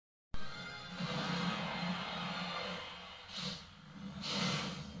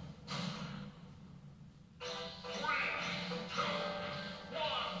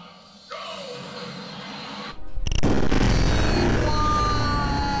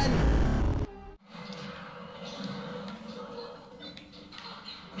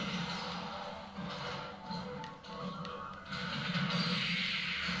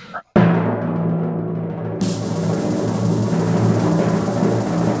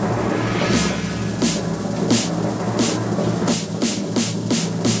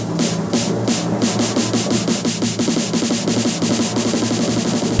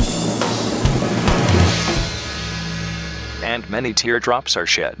many teardrops are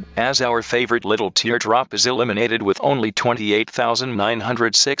shed, as our favorite little teardrop is eliminated with only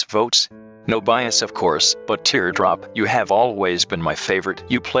 28,906 votes. No bias of course, but Teardrop, you have always been my favorite.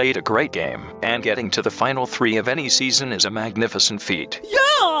 You played a great game, and getting to the final 3 of any season is a magnificent feat.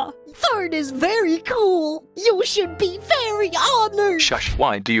 Yeah! Third is very cool. You should be very honored. Shush,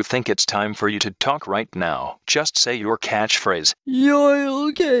 why do you think it's time for you to talk right now? Just say your catchphrase.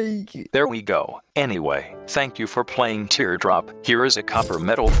 Yoil cake. There we go. Anyway, thank you for playing Teardrop. Here is a copper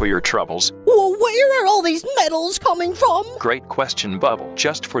medal for your troubles. Well, where are all these medals coming from? Great question, Bubble.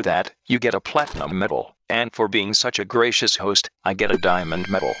 Just for that, you get a platinum medal. And for being such a gracious host, I get a diamond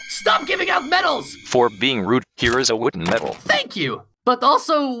medal. Stop giving out medals! For being rude, here is a wooden medal. Thank you! But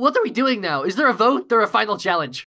also, what are we doing now? Is there a vote or a final challenge?